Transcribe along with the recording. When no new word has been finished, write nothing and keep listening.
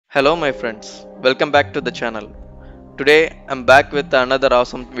Hello my friends, welcome back to the channel. Today I'm back with another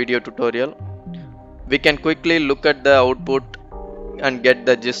awesome video tutorial. We can quickly look at the output and get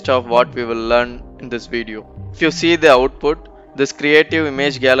the gist of what we will learn in this video. If you see the output, this creative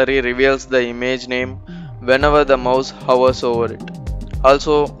image gallery reveals the image name whenever the mouse hovers over it.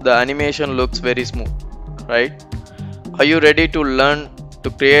 Also, the animation looks very smooth, right? Are you ready to learn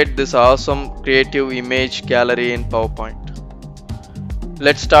to create this awesome creative image gallery in PowerPoint?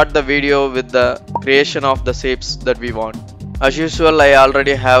 Let's start the video with the creation of the shapes that we want. As usual, I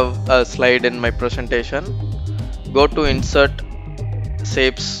already have a slide in my presentation. Go to Insert,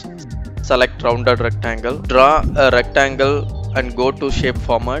 Shapes, select Rounded Rectangle. Draw a rectangle and go to Shape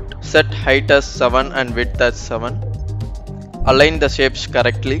Format. Set height as 7 and width as 7. Align the shapes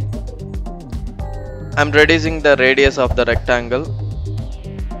correctly. I'm reducing the radius of the rectangle.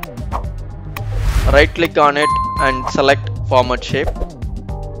 Right click on it and select Format Shape.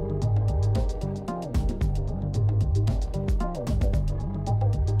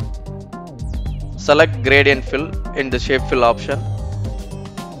 Select Gradient Fill in the Shape Fill option.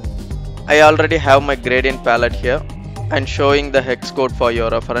 I already have my gradient palette here and showing the hex code for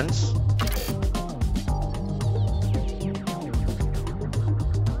your reference.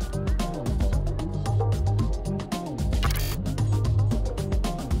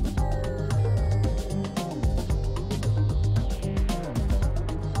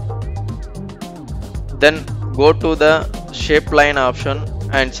 Then go to the Shape Line option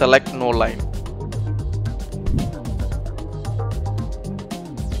and select No Line.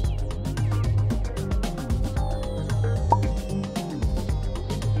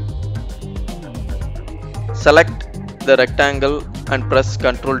 Select the rectangle and press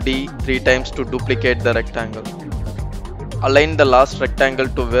Ctrl D 3 times to duplicate the rectangle. Align the last rectangle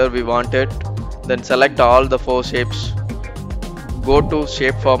to where we want it. Then select all the 4 shapes. Go to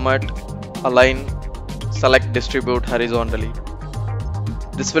Shape Format, Align, select Distribute horizontally.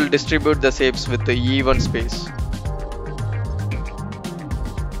 This will distribute the shapes with the even space.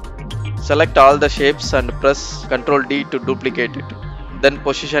 Select all the shapes and press Ctrl D to duplicate it. Then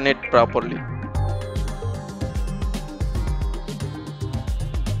position it properly.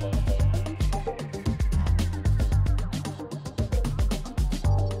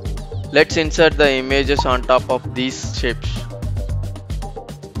 Let's insert the images on top of these shapes.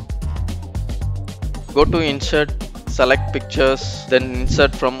 Go to Insert, select Pictures, then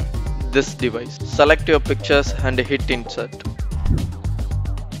Insert from this device. Select your pictures and hit Insert.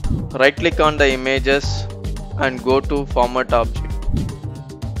 Right click on the images and go to Format Object.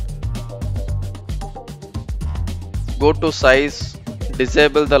 Go to Size,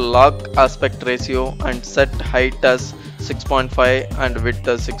 disable the Log Aspect Ratio and set height as 6.5 and width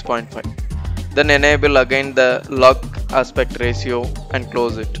as 6.5. Then enable again the Log Aspect Ratio and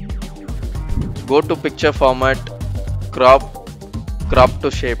close it. Go to Picture Format, Crop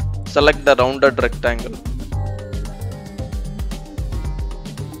to Shape. Select the rounded rectangle.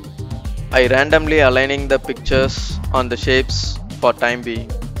 I randomly aligning the pictures on the shapes for time being.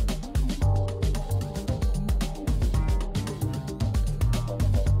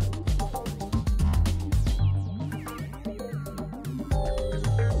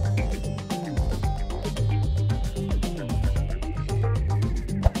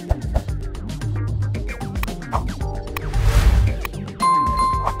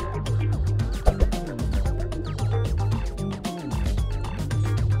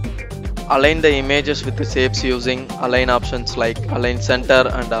 Align the images with the shapes using align options like align center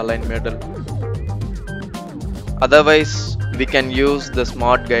and align middle. Otherwise, we can use the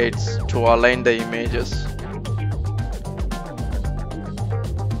smart guides to align the images.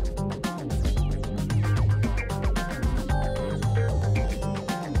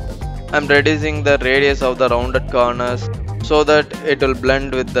 I'm reducing the radius of the rounded corners so that it will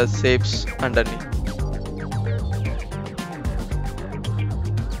blend with the shapes underneath.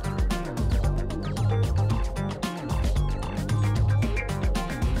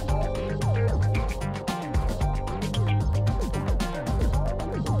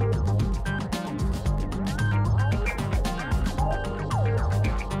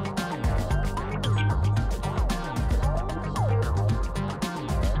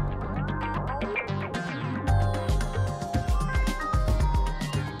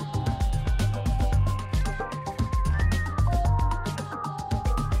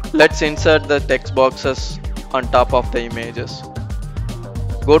 Let's insert the text boxes on top of the images.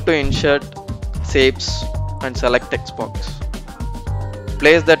 Go to Insert, Shapes and select Text Box.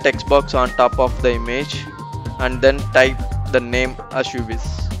 Place the text box on top of the image and then type the name as you wish.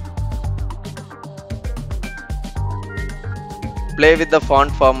 Play with the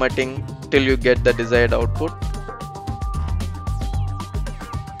font formatting till you get the desired output.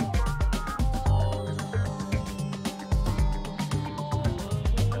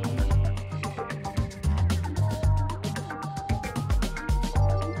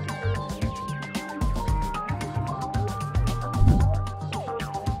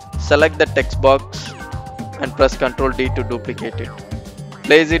 Select the text box and press Ctrl D to duplicate it.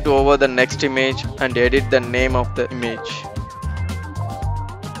 Place it over the next image and edit the name of the image.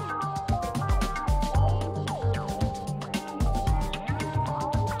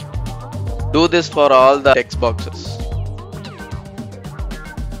 Do this for all the text boxes.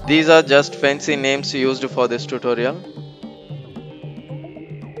 These are just fancy names used for this tutorial.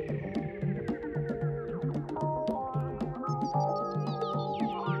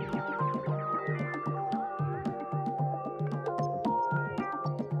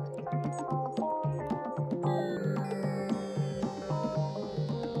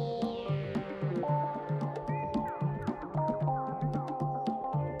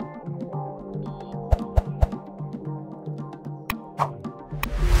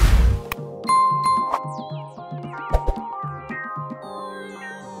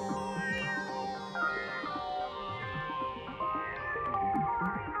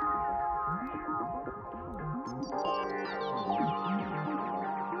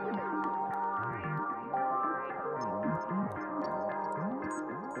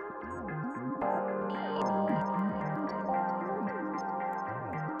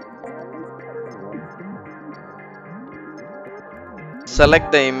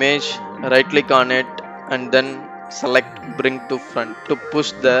 Select the image, right click on it and then select bring to front to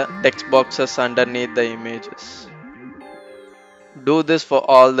push the text boxes underneath the images. Do this for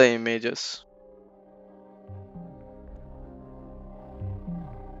all the images.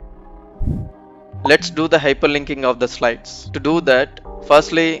 Let's do the hyperlinking of the slides. To do that,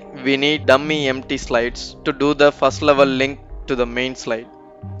 firstly we need dummy empty slides to do the first level link to the main slide.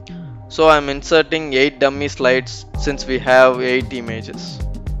 So I am inserting 8 dummy slides since we have 8 images.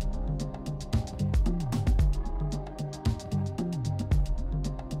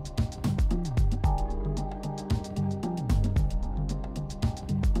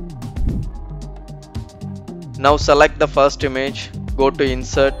 Now select the first image, go to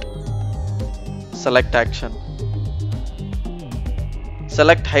Insert, select Action.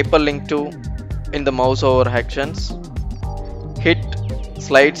 Select Hyperlink to in the mouse over actions. Hit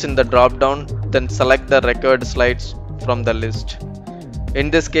Slides in the drop down, then select the record slides from the list. In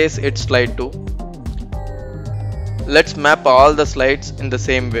this case it's slide 2. Let's map all the slides in the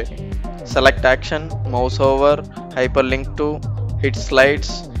same way. Select Action, mouse over, Hyperlink to, hit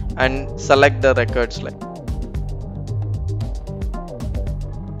Slides and select the record slide.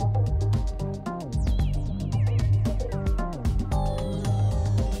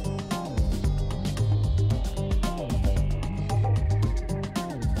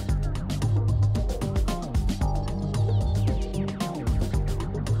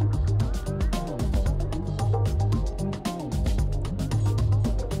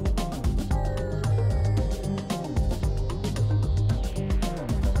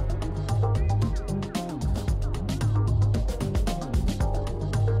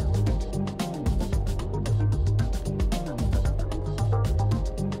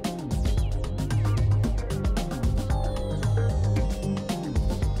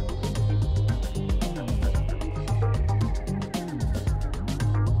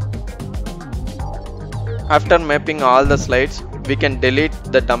 After mapping all the slides, we can delete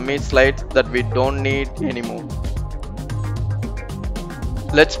the dummy slides that we don't need anymore.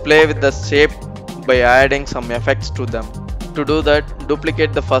 Let's play with the shape by adding some effects to them. To do that,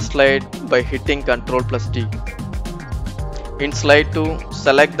 duplicate the first slide by hitting Ctrl+D. In slide 2,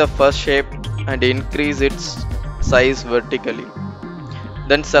 select the first shape and increase its size vertically.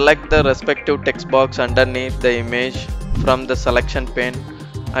 Then select the respective text box underneath the image from the selection pane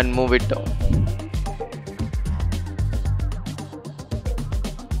and move it down.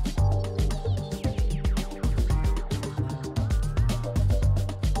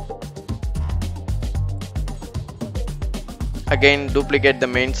 Again, duplicate the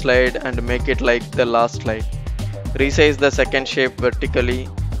main slide and make it like the last slide. Resize the second shape vertically,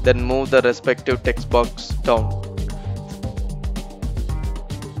 then move the respective text box down.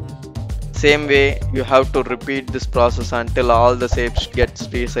 Same way, you have to repeat this process until all the shapes gets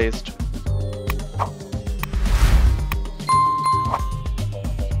resized.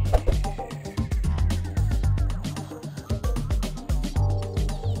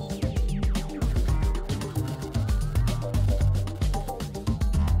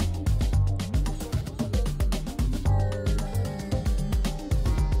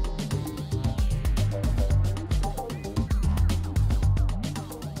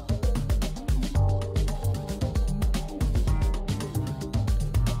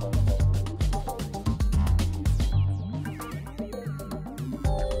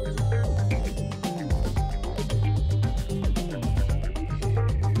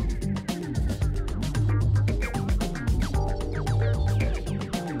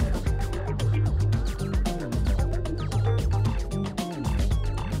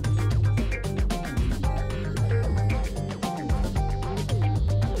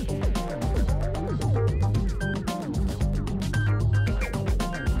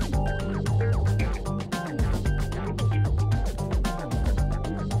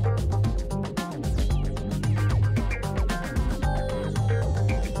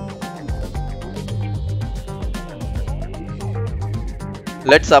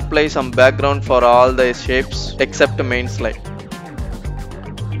 Let's apply some background for all the shapes except the main slide.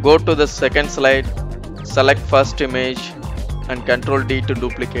 Go to the second slide, select first image and Ctrl D to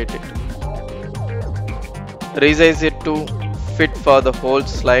duplicate it. Resize it to fit for the whole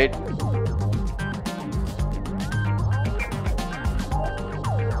slide.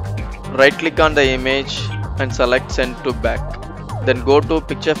 Right click on the image and select send to back. Then go to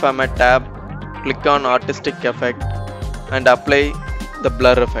picture format tab, click on artistic effect and apply the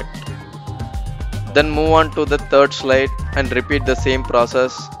blur effect. Then move on to the third slide and repeat the same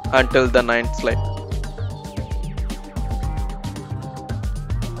process until the ninth slide.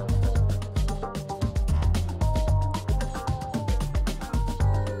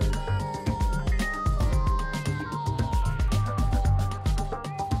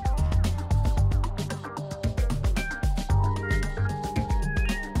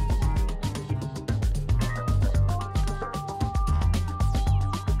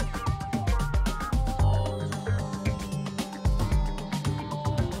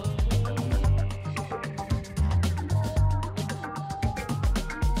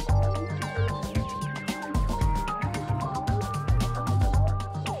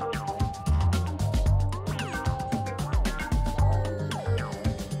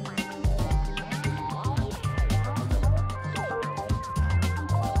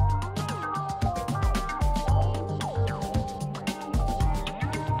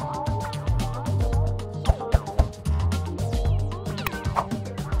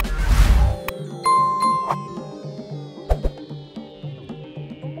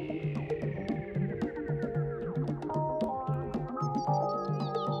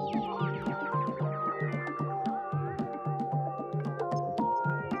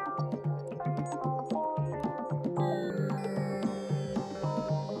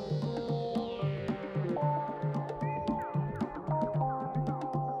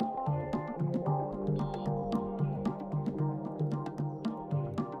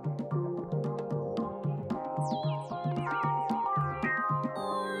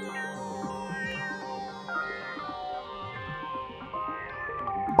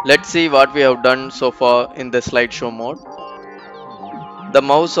 Let's see what we have done so far in the slideshow mode. The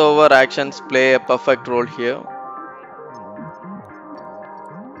mouse over actions play a perfect role here.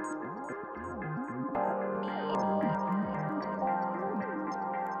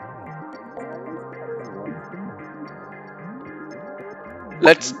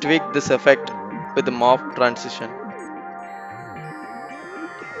 Let's tweak this effect with the Morph transition.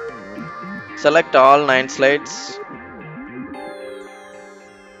 Select all 9 slides.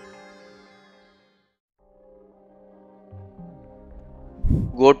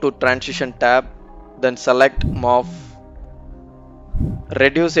 Go to Transition tab, then select Morph.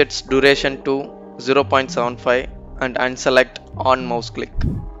 Reduce its duration to 0.75 and unselect on mouse click.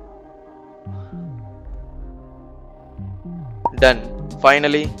 Done.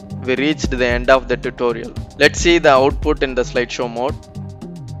 Finally, we reached the end of the tutorial. Let's see the output in the slideshow mode.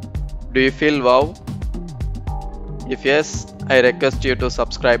 Do you feel wow? If yes, I request you to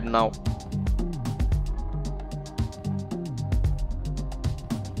subscribe now.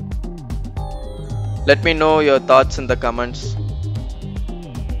 Let me know your thoughts in the comments.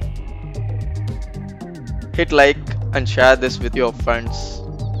 Hit like and share this with your friends.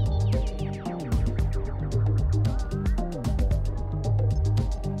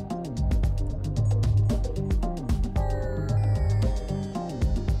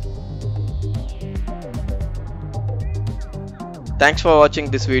 Thanks for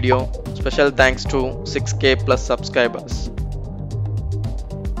watching this video. Special thanks to 6K plus subscribers.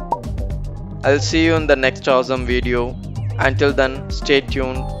 I'll see you in the next awesome video. Until then, stay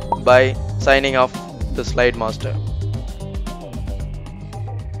tuned. Bye. Signing off, the Slide Master.